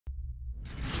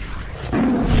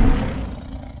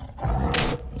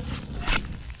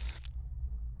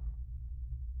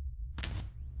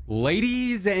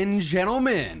Ladies and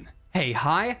gentlemen, hey,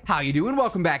 hi, how you doing?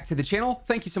 Welcome back to the channel.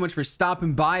 Thank you so much for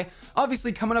stopping by.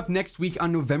 Obviously, coming up next week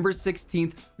on November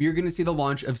 16th, we are going to see the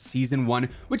launch of Season 1,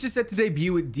 which is set to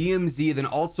debut at DMZ, then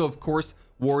also, of course,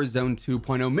 Warzone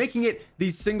 2.0, making it the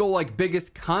single,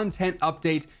 biggest content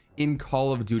update in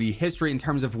Call of Duty history in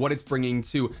terms of what it's bringing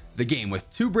to the game, with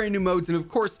 2 brand new modes and, of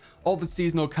course, all the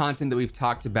seasonal content that we've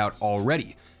talked about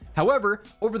already. However,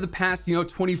 over the past,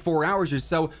 24 hours or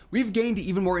so, we've gained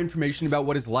even more information about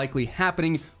what is likely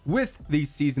happening with the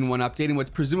Season 1 update and what's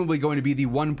presumably going to be the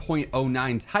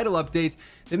 1.09 title update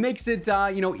that makes it,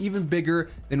 even bigger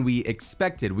than we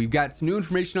expected. We've got some new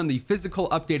information on the physical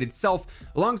update itself,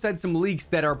 alongside some leaks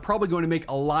that are probably going to make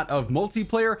a lot of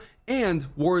multiplayer and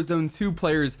Warzone 2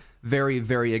 players very,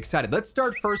 very excited. Let's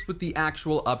start first with the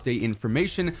actual update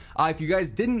information. If you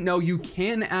guys didn't know, you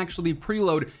can actually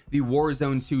preload the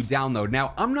Warzone 2 download.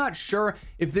 Now, I'm not sure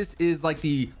if this is like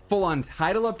the full-on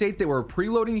title update that we're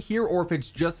preloading here, or if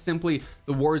it's just simply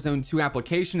the Warzone 2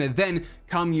 application, and then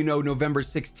come, November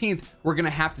 16th, we're gonna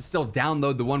have to still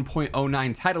download the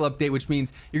 1.09 title update, which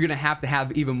means you're gonna have to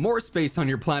have even more space on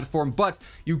your platform. But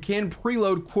you can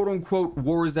preload quote-unquote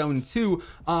Warzone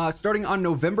 2 starting on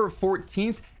November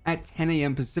 14th at 10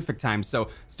 a.m. Pacific time. So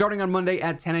starting on Monday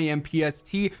at 10 a.m.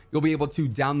 PST, you'll be able to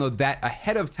download that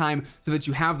ahead of time so that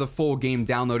you have the full game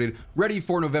downloaded, ready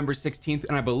for November 16th.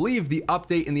 And I believe the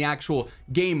update in the actual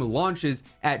game launches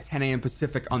at 10 a.m.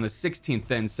 Pacific on the 16th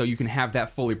then, so you can have that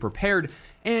fully prepared.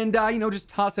 And, just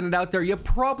tossing it out there, you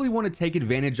probably want to take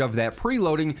advantage of that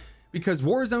preloading, because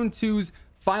Warzone 2's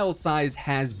file size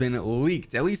has been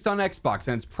leaked, at least on Xbox,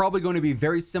 and it's probably going to be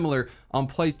very similar on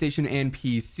PlayStation and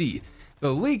PC.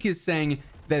 The leak is saying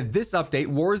that this update,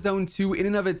 Warzone 2, in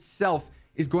and of itself,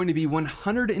 is going to be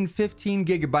 115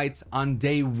 gigabytes on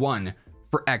day 1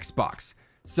 for Xbox.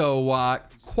 So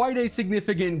quite a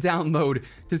significant download,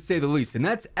 to say the least, and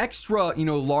that's extra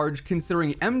large,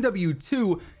 considering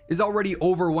MW2 is already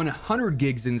over 100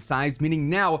 gigs in size, meaning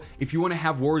now if you want to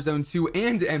have Warzone 2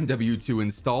 and MW2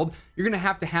 installed, you're gonna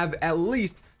have to have at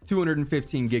least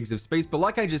 215 gigs of space. But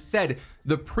like I just said,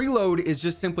 the preload is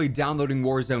just simply downloading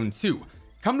Warzone 2.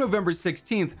 Come November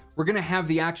 16th, we're going to have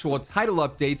the actual title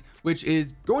update, which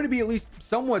is going to be at least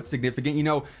somewhat significant.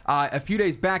 A few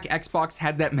days back, Xbox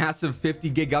had that massive 50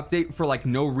 gig update for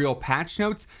no real patch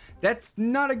notes. That's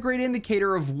not a great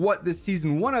indicator of what the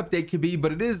Season 1 update could be,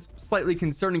 but it is slightly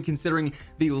concerning considering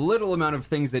the little amount of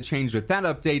things that changed with that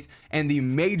update and the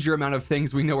major amount of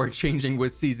things we know are changing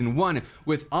with Season 1,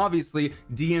 with obviously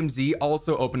DMZ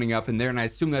also opening up in there, and I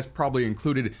assume that's probably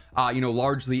included,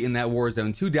 largely in that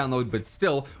Warzone 2 download. But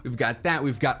still, we've got that.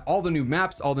 We've got all the new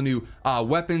maps, all the new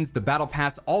weapons, the battle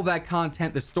pass, all that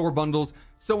content, the store bundles,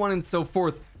 so on and so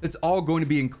forth. That's all going to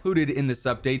be included in this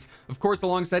update, of course,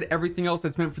 alongside everything else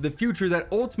that's meant for the future that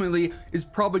ultimately is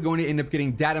probably going to end up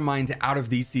getting data mined out of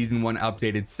the Season 1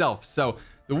 update itself. So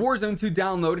the Warzone 2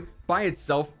 download by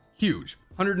itself, huge,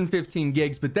 115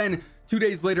 gigs. But then 2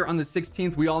 days later on the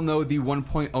 16th, we all know the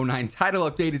 1.09 title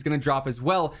update is going to drop as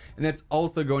well, and that's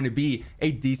also going to be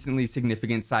a decently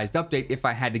significant sized update, if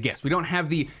I had to guess. We don't have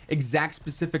the exact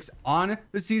specifics on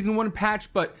the Season 1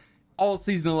 patch, but all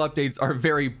seasonal updates are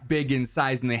very big in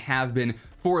size, and they have been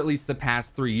for at least the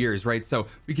past 3 years, right? So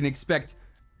we can expect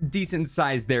decent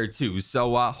size there too.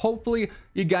 So hopefully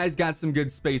you guys got some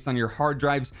good space on your hard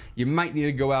drives. You might need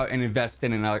to go out and invest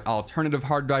in an alternative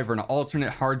hard drive or an alternate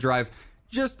hard drive,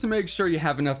 just to make sure you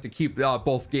have enough to keep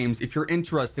both games if you're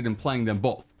interested in playing them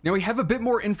both. Now, we have a bit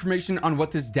more information on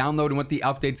what this download and what the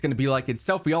update's going to be like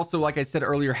itself. We also, like I said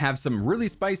earlier, have some really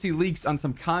spicy leaks on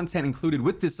some content included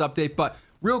with this update. But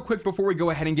real quick, before we go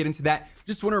ahead and get into that,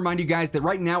 just want to remind you guys that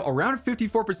right now, around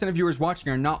 54% of viewers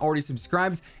watching are not already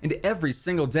subscribed, and every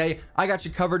single day, I got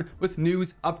you covered with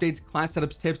news, updates, class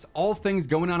setups, tips, all things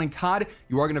going on in COD.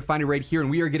 You are going to find it right here, and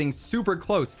we are getting super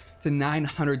close to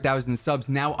 900,000 subs,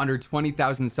 now under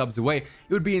 20,000 subs away. It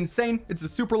would be insane. It's a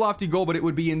super lofty goal, but it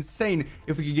would be insane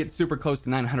if we could get super close to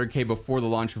 900K before the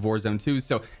launch of Warzone 2.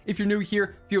 So if you're new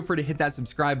here, feel free to hit that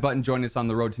subscribe button, join us on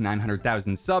the road to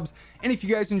 900,000 subs. And if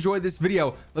you guys enjoyed this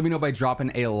video, let me know by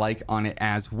dropping a like on it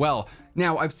as well.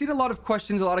 Now, I've seen a lot of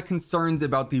questions, a lot of concerns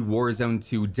about the Warzone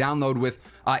 2 download, with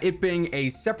it being a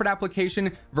separate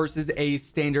application versus a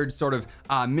standard sort of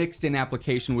mixed in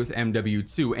application with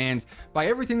MW2. And by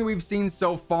everything that we've seen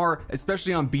so far,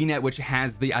 especially on BNet, which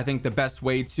has I think the best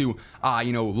way to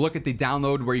look at the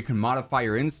download where you can modify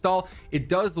your install, it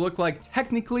does look like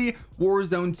technically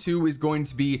Warzone 2 is going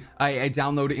to be a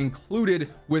download included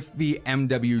with the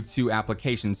MW2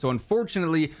 application. So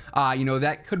unfortunately,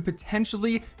 that could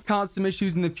potentially cause some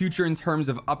issues in the future in terms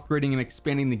of upgrading and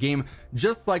expanding the game,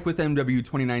 just like with MW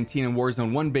 2019 and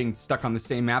Warzone 1 being stuck on the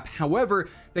same map. However,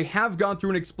 they have gone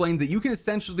through and explained that you can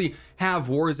essentially have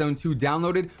Warzone 2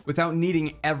 downloaded without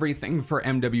needing everything for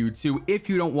MW2 if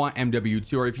you don't want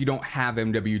MW2 or if you don't have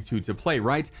MW2 to play,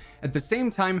 right? At the same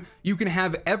time, you can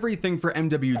have everything for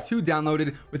MW2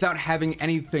 downloaded without having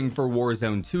anything for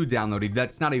Warzone 2 downloaded.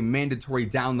 That's not a mandatory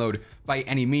download by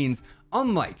any means,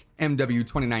 unlike MW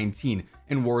 2019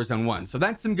 and Warzone 1. So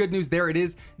that's some good news there. It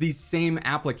is the same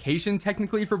application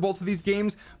technically for both of these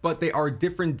games, but they are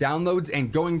different downloads.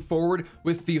 And going forward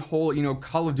with the whole,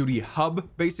 Call of Duty hub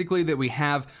basically that we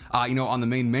have, on the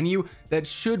main menu, that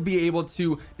should be able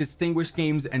to distinguish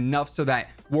games enough so that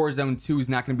Warzone 2 is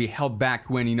not going to be held back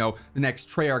when, the next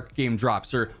Treyarch game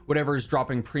drops or whatever is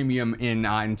dropping premium in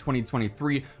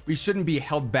 2023. We shouldn't be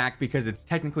held back because it's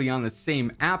technically on the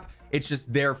same app. It's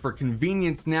just there for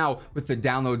convenience now with the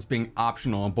downloads being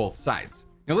optional on both sides.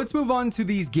 Now let's move on to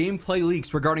these gameplay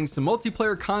leaks regarding some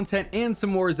multiplayer content and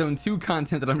some Warzone 2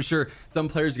 content that I'm sure some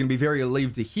players are going to be very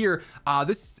relieved to hear.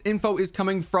 This info is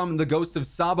coming from the Ghost of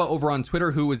Saba over on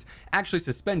Twitter, who was actually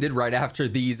suspended right after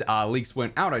these leaks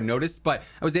went out, I noticed, but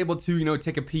I was able to,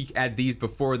 take a peek at these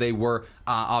before they were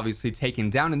obviously taken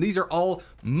down. And these are all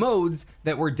modes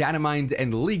that were data mined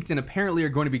and leaked and apparently are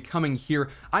going to be coming here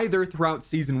either throughout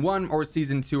season 1 or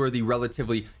season 2 or the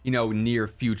relatively, near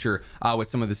future with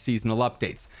some of the seasonal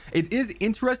updates. It is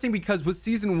interesting because with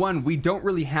season 1 we don't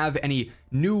really have any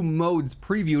new modes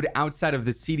previewed outside of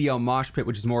the CDL Mosh Pit,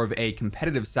 which is more of a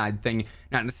competitive side thing,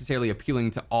 not necessarily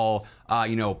appealing to all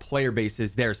player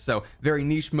bases there. So very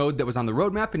niche mode that was on the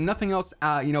roadmap, and nothing else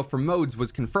for modes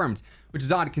was confirmed, which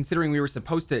is odd considering we were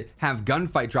supposed to have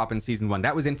gunfight drop in season 1.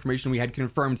 That was information we had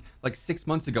confirmed like 6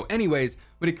 months ago. Anyways,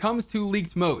 when it comes to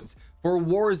leaked modes for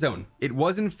Warzone, it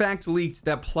was in fact leaked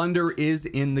that plunder is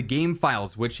in the game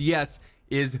files, which, yes,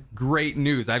 is great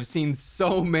news. I've seen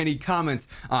so many comments,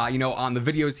 on the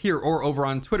videos here or over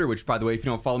on Twitter, which, by the way, if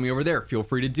you don't follow me over there, feel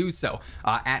free to do so,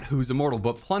 at WhosImmortal.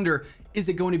 But plunder, is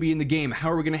it going to be in the game? How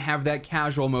are we going to have that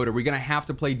casual mode? Are we going to have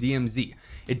to play DMZ?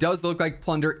 It does look like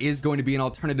plunder is going to be an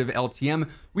alternative LTM.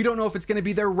 We don't know if it's going to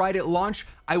be there right at launch.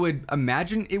 I would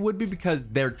imagine it would be because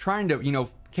they're trying to,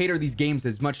 cater these games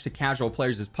as much to casual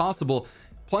players as possible.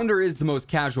 Plunder is the most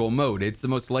casual mode. It's the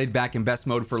most laid back and best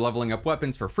mode for leveling up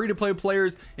weapons for free-to-play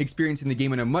players, experiencing the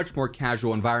game in a much more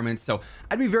casual environment. So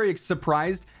I'd be very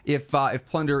surprised if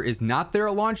Plunder is not there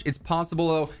at launch. It's possible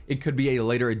though it could be a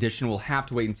later edition. We'll have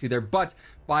to wait and see there. But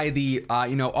by the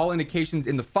all indications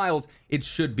in the files, it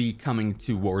should be coming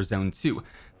to Warzone 2.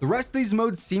 The rest of these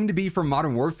modes seem to be for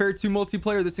Modern Warfare 2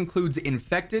 multiplayer. This includes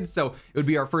Infected, so it would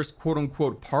be our first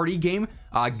quote-unquote party game,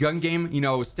 gun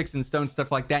game, sticks and stones,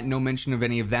 stuff like that. No mention of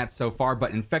any of that so far,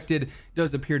 but Infected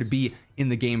does appear to be in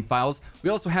the game files. We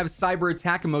also have Cyber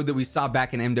Attack, a mode that we saw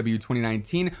back in MW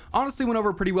 2019. Honestly, went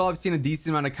over pretty well. I've seen a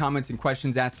decent amount of comments and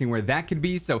questions asking where that could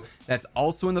be, so that's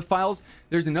also in the files.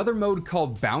 There's another mode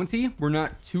called Bounty. We're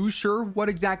not too sure what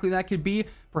exactly that could be.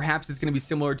 Perhaps it's going to be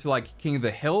similar to like King of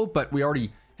the Hill, but we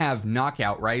already have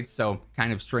Knockout, right? So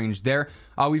kind of strange there.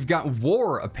 We've got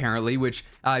War, apparently, which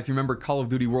if you remember Call of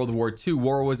Duty World War II,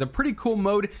 War was a pretty cool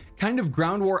mode, kind of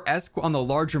ground war-esque on the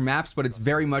larger maps, but it's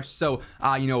very much so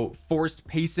forced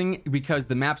pacing because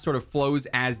the map sort of flows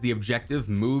as the objective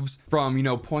moves from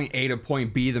point A to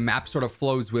point B. The map sort of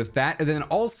flows with that. And then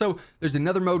also there's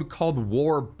another mode called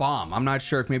War Bomb. I'm not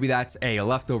sure if maybe that's a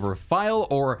leftover file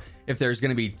or if there's going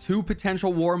to be 2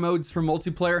 potential war modes for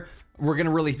multiplayer. We're going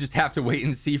to really just have to wait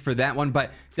and see for that one,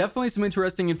 but definitely some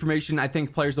interesting information. I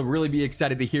think players will really be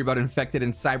excited to hear about Infected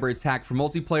and Cyber Attack for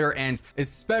multiplayer, and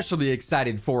especially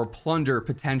excited for Plunder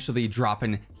potentially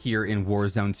dropping here in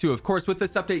Warzone 2. Of course, with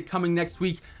this update coming next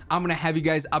week, I'm going to have you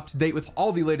guys up to date with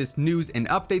all the latest news and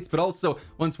updates, but also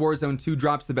once Warzone 2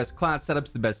 drops, the best class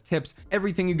setups, the best tips,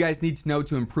 everything you guys need to know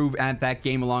to improve at that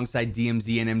game alongside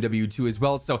DMZ and MW2 as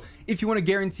well. So if you want to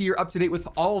guarantee you're up to date with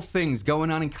all things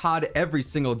going on in COD every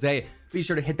single day, be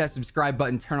sure to hit that subscribe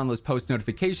button, turn on those post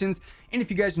notifications. And if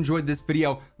you guys enjoyed this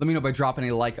video, let me know by dropping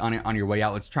a like on it on your way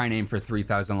out. Let's try and aim for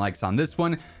 3,000 likes on this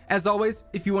one. As always,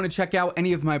 if you want to check out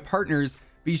any of my partners,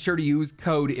 be sure to use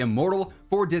code IMMORTAL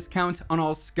for discount on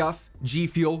all Scuff, G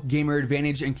Fuel, Gamer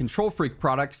Advantage, and Control Freak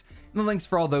products. And the links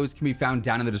for all those can be found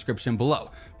down in the description below.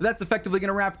 But that's effectively going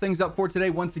to wrap things up for today.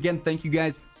 Once again, thank you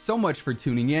guys so much for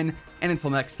tuning in. And until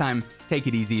next time, take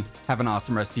it easy, have an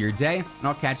awesome rest of your day, and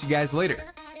I'll catch you guys later.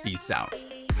 Peace out.